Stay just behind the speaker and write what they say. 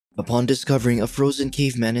Upon discovering a frozen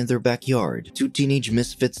caveman in their backyard, two teenage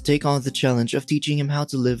misfits take on the challenge of teaching him how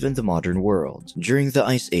to live in the modern world. During the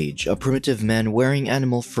Ice Age, a primitive man wearing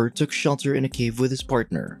animal fur took shelter in a cave with his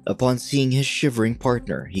partner. Upon seeing his shivering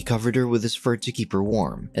partner, he covered her with his fur to keep her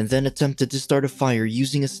warm, and then attempted to start a fire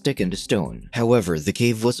using a stick and a stone. However, the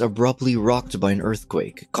cave was abruptly rocked by an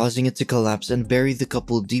earthquake, causing it to collapse and bury the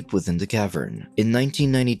couple deep within the cavern. In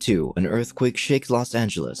 1992, an earthquake shakes Los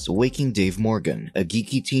Angeles, waking Dave Morgan, a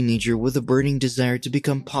geeky teenager with a burning desire to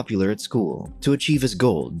become popular at school. To achieve his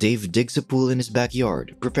goal, Dave digs a pool in his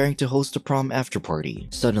backyard, preparing to host a prom after-party.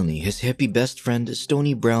 Suddenly, his hippie best friend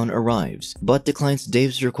Stony Brown arrives, but declines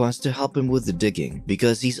Dave's request to help him with the digging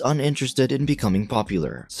because he's uninterested in becoming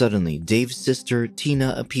popular. Suddenly, Dave's sister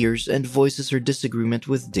Tina appears and voices her disagreement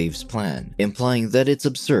with Dave's plan, implying that it's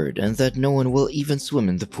absurd and that no one will even swim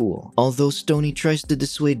in the pool. Although Stony tries to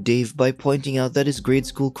dissuade Dave by pointing out that his grade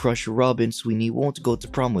school crush Robin Sweeney won't go to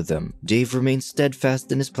prom with him, Dave remains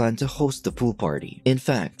steadfast in his plan to host the pool party. In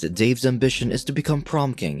fact, Dave's ambition is to become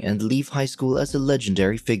prom king and leave high school as a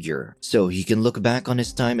legendary figure, so he can look back on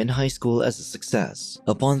his time in high school as a success.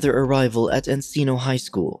 Upon their arrival at Encino High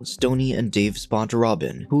School, Stony and Dave spot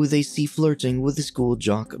Robin, who they see flirting with the school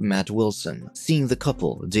jock Matt Wilson. Seeing the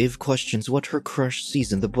couple, Dave questions what her crush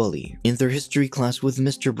sees in the bully. In their history class with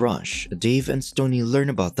Mr. Brush, Dave and Stony learn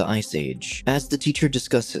about the Ice Age. As the teacher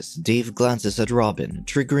discusses, Dave glances at Robin,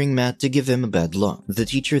 triggering Matt to give him a bad look. The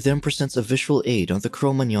teacher then presents a visual aid on the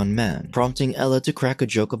Cro-Magnon man, prompting Ella to crack a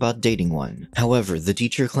joke about dating one. However, the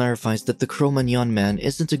teacher clarifies that the Cro-Magnon man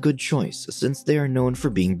isn't a good choice since they are known for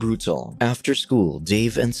being brutal. After school,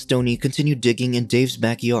 Dave and Stony continue digging in Dave's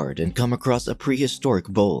backyard and come across a prehistoric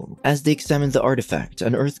bowl. As they examine the artifact,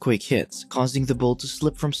 an earthquake hits, causing the bowl to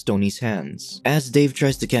slip from Stony's hands. As Dave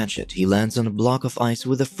tries to catch it, he lands on a block of ice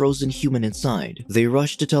with a frozen human inside. They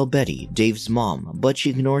rush to tell Betty, Dave's mom, but she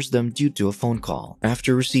ignores them due to a phone call.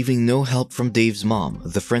 After receiving no help from Dave's mom,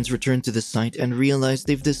 the friends return to the site and realize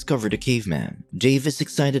they've discovered a caveman. Dave is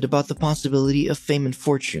excited about the possibility of fame and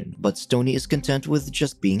fortune, but Stony is content with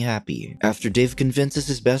just being happy. After Dave convinces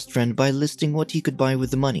his best friend by listing what he could buy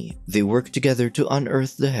with the money, they work together to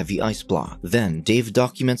unearth the heavy ice block. Then, Dave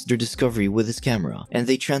documents their discovery with his camera, and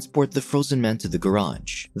they transport the frozen man to the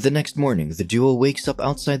garage. The next morning, the duo wakes up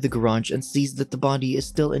outside the garage and sees that the body is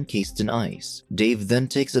still encased in ice. Dave then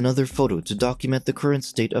takes another photo to document the current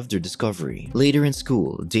state of their discovery. Later in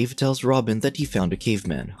school, Dave tells Robin that he found a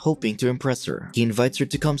caveman, hoping to impress her. He invites her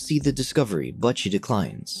to come see the discovery, but she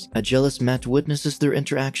declines. A jealous Matt witnesses their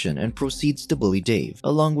interaction and proceeds to bully Dave,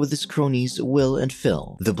 along with his cronies Will and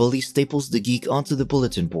Phil. The bully staples the geek onto the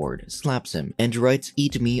bulletin board, slaps him, and writes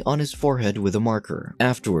 "Eat me" on his forehead with a marker.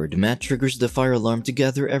 Afterward, Matt triggers the fire alarm to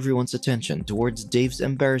gather everyone's attention towards Dave's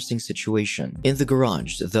embarrassing situation. In the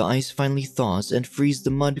garage, the ice finally thaws and frees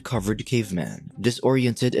the mud-covered caveman.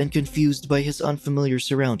 Disoriented and confused by his unfamiliar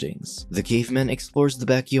surroundings, the caveman explores the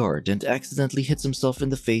backyard and accidentally hits himself in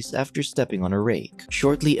the face after stepping on a rake.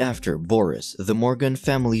 Shortly after, Boris, the Morgan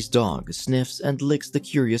family's dog, sniffs and licks the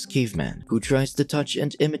curious caveman, who tries to touch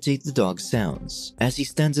and imitate the dog's sounds. As he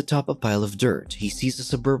stands atop a pile of dirt, he sees a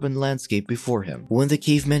suburban landscape before him. When the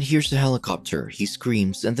caveman hears a helicopter, he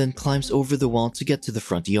screams and then climbs over the wall to get to the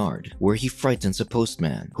front yard, where he frightens a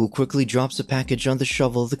postman, who quickly drops a package on the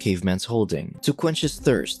shovel the caveman's holding. To quench his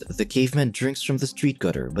thirst, the caveman drinks from the street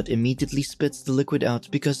gutter but immediately spits the liquid out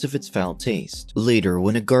because of its foul taste. Later,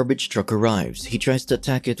 when a garbage truck arrives, he tries to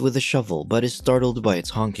attack it with a shovel but is startled by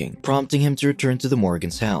its honking, prompting him to return to the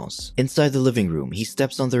Morgan's house. Inside the living room, he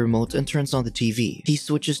steps on the remote and turns on the TV. He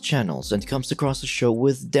switches channels and comes across a show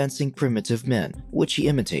with dancing primitive men, which he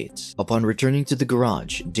imitates. Upon returning to the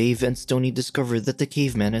garage, Dave and Stony discover that the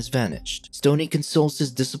caveman has vanished. Stony consoles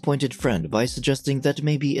his disappointed friend by suggesting that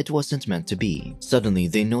maybe it wasn't meant to be. Suddenly,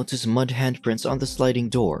 they notice mud handprints on the sliding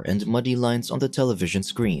door and muddy lines on the television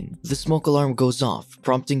screen. The smoke alarm goes off,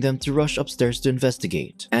 prompting them to rush upstairs to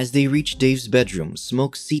investigate. As they reach Dave's bedroom,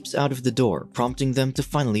 smoke seeps out of the door, prompting them to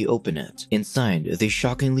finally open it. Inside, they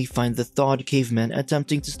shockingly find the thawed caveman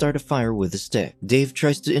attempting to start a fire with a stick. Dave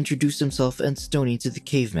tries to introduce himself and Stony to the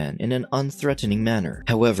caveman in an unthreatening manner.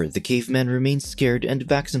 However, the caveman remains scared and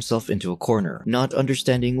backs himself into a corner, not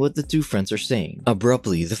understanding what the two friends are saying.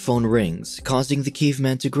 Abruptly, the phone rings, causing the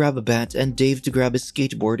caveman to grab a bat and Dave to grab his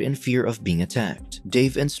skateboard in fear of being attacked.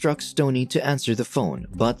 Dave instructs Stony to answer the phone,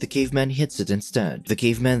 but the caveman hits it instead. The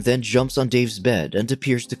caveman then jumps on Dave's bed and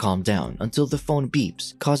appears to calm down until the phone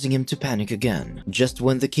beeps, causing him to panic again. Just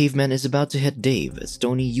when the caveman is about to hit Dave,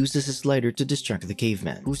 Stony uses his lighter to distract the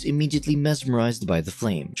caveman, who's immediately mesmerized by the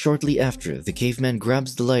flame. Shortly after, the caveman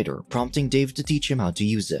grabs the lighter, prompting Dave to teach him how to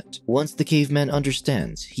use it. Once the caveman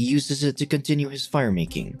understands, he uses it to continue his fire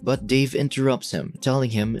making, but Dave interrupts him,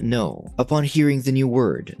 telling him no. Upon hearing the new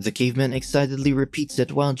word, the caveman excitedly repeats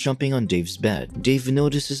it while jumping on Dave's bed. Dave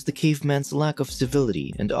notices the caveman's lack of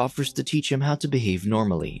civility and offers to teach him how to behave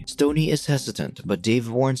normally. Stoney is hesitant, but Dave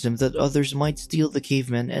warns him that others might steal the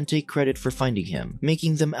caveman and take credit for finding him,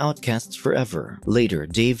 making them outcasts forever. Later,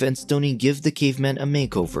 Dave and Stoney give the caveman a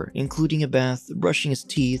makeover, including a bath, brushing his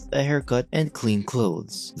teeth, a haircut, and clean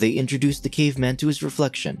clothes. They introduce the caveman to his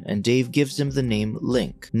reflection, and Dave gives him the name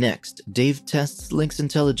Link. Next, Dave tests Link's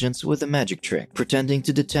intelligence with a magic trick, pretending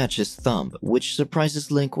to detach his thumb, which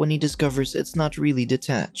surprises Link when he discovers it's not really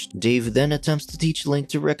detached. Dave then attempts to teach Link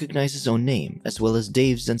to recognize his own name, as well as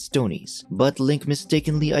Dave's and Stoney's, but Link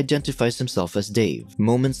mistakenly identifies himself as Dave.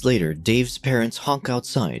 Moments later, Dave's parents honk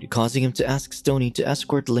outside, causing him to ask Stoney to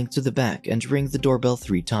escort Link to the back and ring the doorbell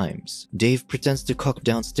 3 times. Dave pretends to cook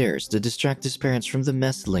downstairs to distract his parents from the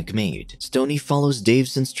mess Link made. Stoney follows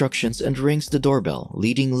Dave's instructions and rings the doorbell,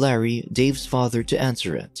 leading Larry, Dave's father, to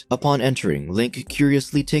answer it. Upon entering, Link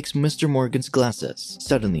curiously takes Mr. Morgan's glasses.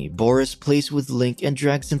 Suddenly, Boris plays with Link and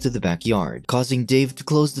drags him to the backyard, causing Dave to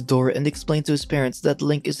close the door and explain to his parents that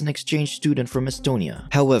Link is an exchange student from Estonia.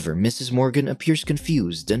 However, Mrs. Morgan appears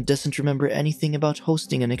confused and doesn't remember anything about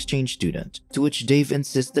hosting an exchange student, to which Dave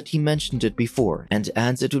insists that he mentioned it before and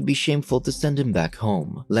adds it would be shameful to send him back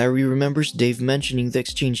home. Larry remembers Dave mentioning the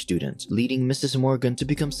exchange student, leading Mrs. Morgan to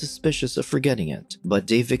become suspicious of forgetting it, but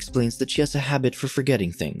Dave explains that she has a habit for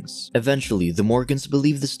forgetting things. Eventually, the Morgans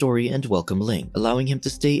believe the story and welcome Link, allowing him to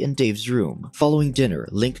stay in Dave's room. Following dinner,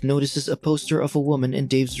 Link notices a poster of a woman in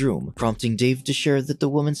Dave's room, prompting Dave to share that the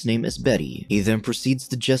woman's name is Betty. He then proceeds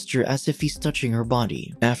to gesture as if he's touching her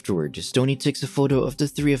body. Afterward, Stoney takes a photo of the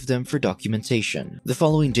 3 of them for documentation. The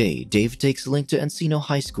following day, Dave takes Link to Encino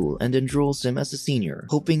High School and enrolls him as a senior,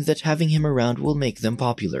 hoping that having him around will make them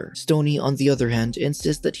popular. Stoney, on the other hand,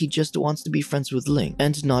 insists that he just wants to be friends with Link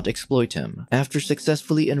and not exploit him. After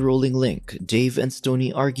successfully enrolling Link, Dave and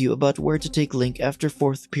Stoney argue about where to take Link after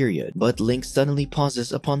 4th period, but Link suddenly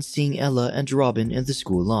pauses upon seeing Ella and Robin in the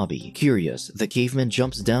school lobby. Curious, the caveman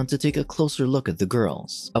jumps down to take a closer look at the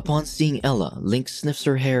girls. Upon seeing Ella, Link sniffs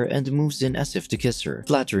her hair and moves in as if to kiss her,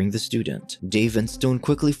 flattering the student. Dave and Stone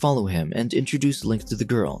quickly follow him and introduce Link to the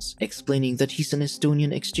girls, explaining that he's an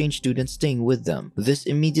Estonian exchange student staying with them. This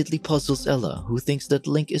immediately puzzles Ella, who thinks that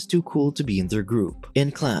Link is too cool to be in their group.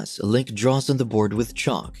 In class, Link draws on the board with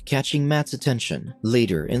chalk, catching Matt's attention.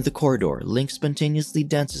 Later, in the corridor, Link spontaneously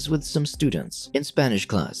dances with some students. In Spanish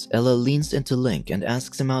class, Ella leans into Link and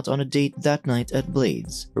asks him out on a date that night at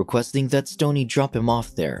Blade's, requesting that Stoney drop him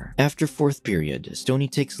off there. After 4th period, Stoney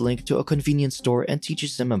takes Link to a convenience store and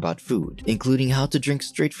teaches him about food, including how to drink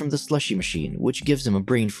straight from the slushy machine, which gives him a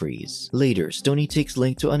brain freeze. Later, Stoney takes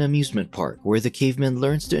Link to an amusement park where the caveman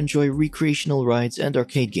learns to enjoy recreational rides and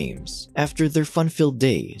arcade games. After their fun-filled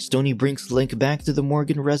day, Stoney brings Link back to the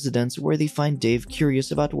Morgan residence where they find Dave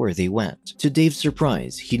curious about where they went. To Dave's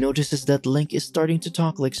surprise, he notices that Link is starting to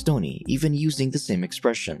talk like Stoney, even using the same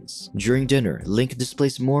expressions. During dinner, Link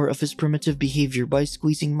displays more of his primitive behavior by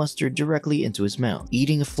squeezing mustard directly into his mouth,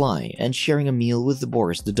 eating a fly, and sharing a meal with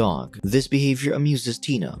Boris the dog. This behavior amuses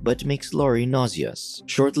Tina, but makes Laurie nauseous.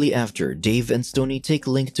 Shortly after, Dave and Stoney take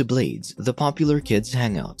Link to Blade's, the popular kids'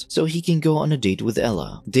 hangout, so he can go on a date with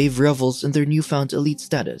Ella. Dave revels in their newfound elite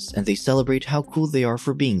status, and they celebrate how cool they are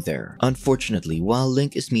for being there. Unfortunately, while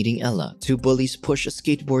Link is meeting Ella, 2 bullies push a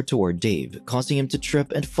skateboard toward Dave, causing him to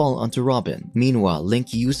trip and fall onto Robin. Meanwhile,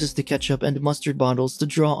 Link uses the ketchup and mustard bottles to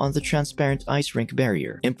draw on the transparent ice rink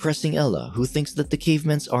barrier, impressing Ella, who thinks that the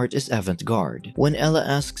caveman's art is avant-garde. When Ella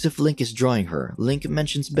asks if Link is drawing her, Link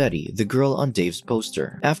mentions Betty, the girl on Dave's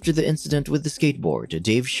poster. After the incident with the skateboard,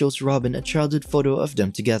 Dave shows Robin a childhood photo of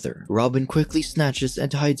them together. Robin quickly snatches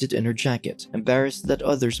and hides it in her jacket, embarrassed that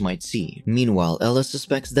others might see. Meanwhile, Ella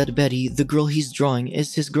suspects that Betty, the girl he's drawing,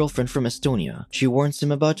 is his girlfriend from Estonia. She warns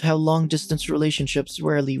him about how long-distance relationships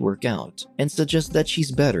rarely work out, and suggests that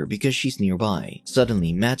she's better because she's nearby.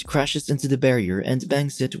 Suddenly, Matt crashes into the barrier and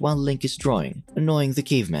bangs it while Link is drawing, annoying the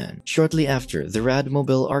caveman. Shortly after, the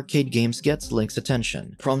Radmobile arcade games gets Link's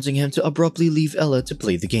attention, prompting him to abruptly leave Ella to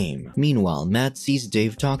play the game. Meanwhile, Matt sees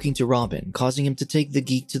Dave talking to Robin, causing him to take the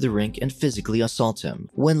geek to the rink and physically assault him.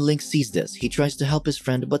 When Link sees this, he tries to help his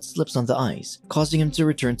friend but slips on the ice, causing him to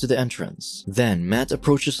return to the entrance. Then, Matt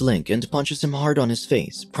approaches Link and punches him hard on his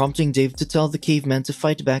face, prompting Dave to tell the caveman to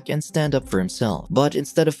fight back and stand up for himself. But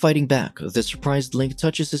instead of fighting back, the surprised Link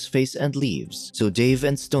touches his face and leaves, so Dave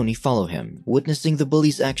and Stoney follow him. Witnessing the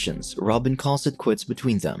bully's actions, Robin calls it quits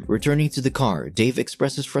between them. Returning to the car, Dave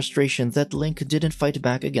expresses frustration that Link didn't fight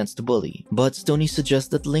back against the bully, but Stoney suggests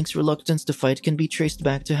that Link's reluctance to fight can be traced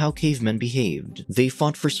back to how cavemen behaved. They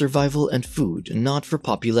fought for survival and food, not for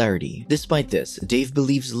popularity. Despite this, Dave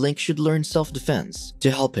believes Link should learn self-defense.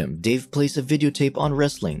 To help him, Dave plays a videotape on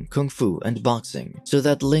wrestling, kung fu, and boxing, so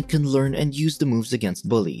that Link can learn and use the moves against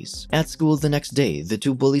bullies. At school the next day, the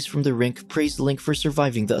two bullies from the rink praise Link for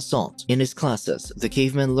surviving the assault. In his classes, the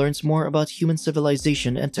caveman learns more about human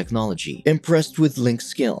civilization and technology. Impressed with Link's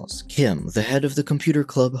skills, Kim, the head of the computer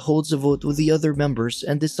club, holds a vote with the other members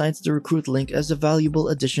and decides to recruit Link as a valuable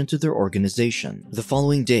addition to their organization. The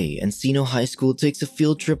following day, Encino High School takes a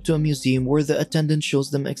field trip to a museum where the attendant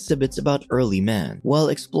shows them exhibits about early man. While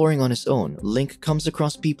exploring on his own, Link comes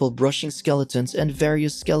across people brushing skeletons and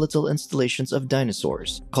various skeletal installations of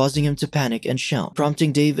dinosaurs, causing him to panic and shout,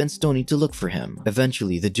 prompting Dave and Stony to look for him.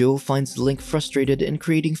 Eventually, the duo finds Link frustrated in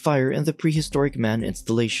creating fire in the prehistoric man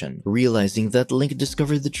installation. Realizing that Link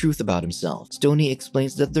discovered the truth about himself, Stony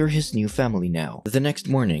explains that they're his new family now. The next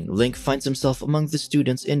morning, Link finds himself among the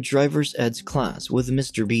students in driver's ed's class with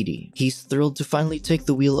Mr. Beatty. He's thrilled to finally take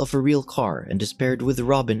the wheel of a real car and is paired with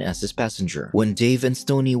Robin as his passenger. When Dave and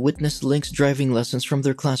Stony witness Link's driving lessons from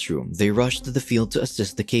their classroom, they rush to the field to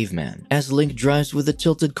assist the caveman. As Link drives with a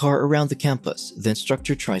tilted car around the campus, the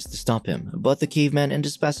instructor tries to stop him, but the caveman and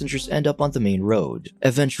his passengers end up on the main road.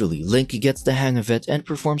 Eventually, Link gets the hang of it and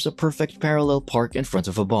performs a perfect parallel park in front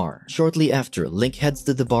of a bar. Shortly after, Link heads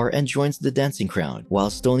to the bar and joins the dancing crowd, while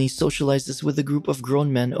Stony socializes with a group of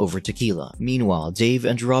grown men over tequila. Meanwhile, Dave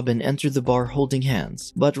and Robin enter the bar holding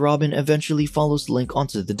hands, but Robin eventually follows Link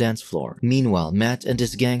onto the dance floor. Meanwhile, Matt and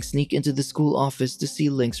his gang sneak into the school office to see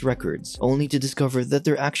Link's records, only to discover that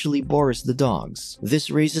they're actually Boris the dogs. This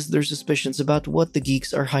raises their suspicions about what the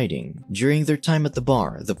geeks are hiding. During their time at the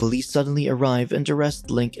bar, the police suddenly arrive and arrest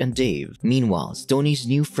Link and Dave. Meanwhile, Stony's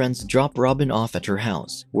new friends drop Robin off at her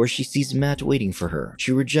house, where she sees Matt waiting for her.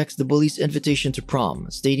 She rejects the bully's invitation to prom,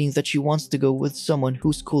 stating that she wants to go with someone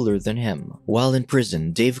who's cooler than him. While in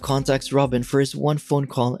prison, Dave contacts Robin for his one phone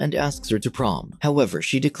call and asks her to prom. However,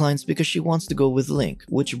 she declines because she wants to go with Link,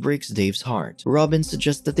 which breaks Dave's heart. Robin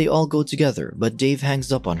suggests that they all go together, but Dave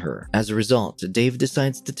hangs up on her. As a result, Dave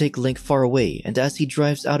decides to take Link far away, and as he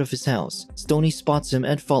drives out of his house, Stony spots him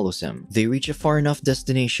and follows him. They reach a far enough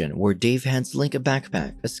destination where Dave hands Link a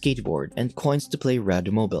backpack, a skateboard, and coins to play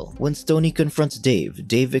Radmobile. When Stony confronts Dave,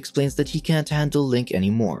 Dave explains that he can't handle Link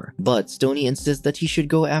anymore, but Stony insists that he should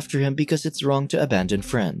go after him because it's wrong to abandon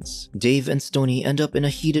friends. Dave and Stony end up in a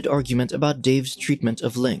heated argument about Dave's treatment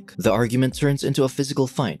of Link. The argument turns into a physical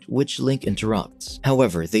fight, which Link interrupts.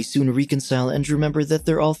 However, they soon reconcile and remember that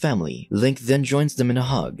they're all family. Link then joins them in a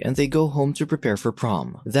hug, and they go home to prepare for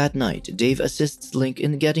prom. That night, Dave assists Link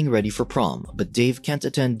in getting ready for prom, but Dave can't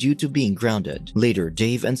attend due to being grounded. Later,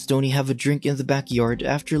 Dave and Stony have a drink in the backyard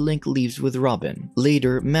after Link leaves with Robin.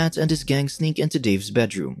 Later, Matt and his gang sneak into Dave's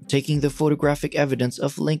bedroom, taking the photographic evidence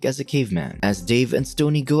of Link as a caveman. As Dave and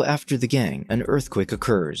Stony go after the gang, an earthquake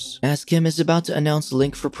occurs. As Kim is about to announce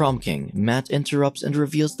Link for prom king, Matt interrupts and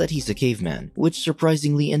reveals that he's a caveman, which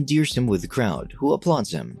surprisingly endears him with the crowd, who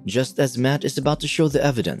applauds him. Just as Matt is about to show the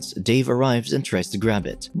evidence, Dave arrives and tries to grab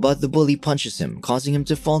it, but the bully punches him, causing him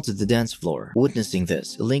to fall to the dance floor. Witnessing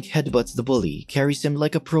this, Link headbutts the bully, carries him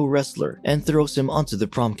like a pro wrestler, and throws him onto the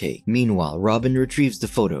prom cake. Meanwhile, Robin retrieves the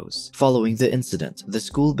photos. Following the incident, the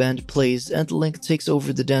school band plays and Link takes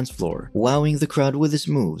over the dance floor, wowing the crowd with his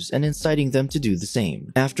moves and inciting them to do the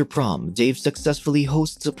same. After prom, Dave successfully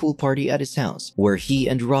hosts a pool party at his house, where he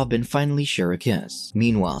and Robin finally share a kiss.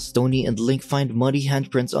 Meanwhile, Stony and Link find muddy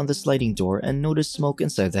handprints on the sliding door and notice smoke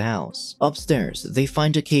inside the house. Upstairs, they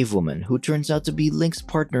find a cave woman who turns out to be Link's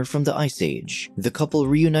partner from the Ice Age. The couple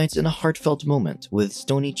reunites in a heartfelt moment, with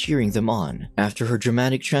Stony cheering them on. After her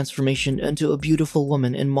dramatic transformation into a beautiful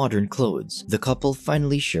woman in modern clothes, the couple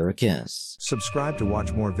finally share a kiss. Subscribe to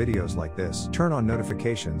watch more videos like this, turn on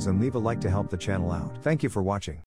notifications and leave a like to help the channel out. Thank you for watching.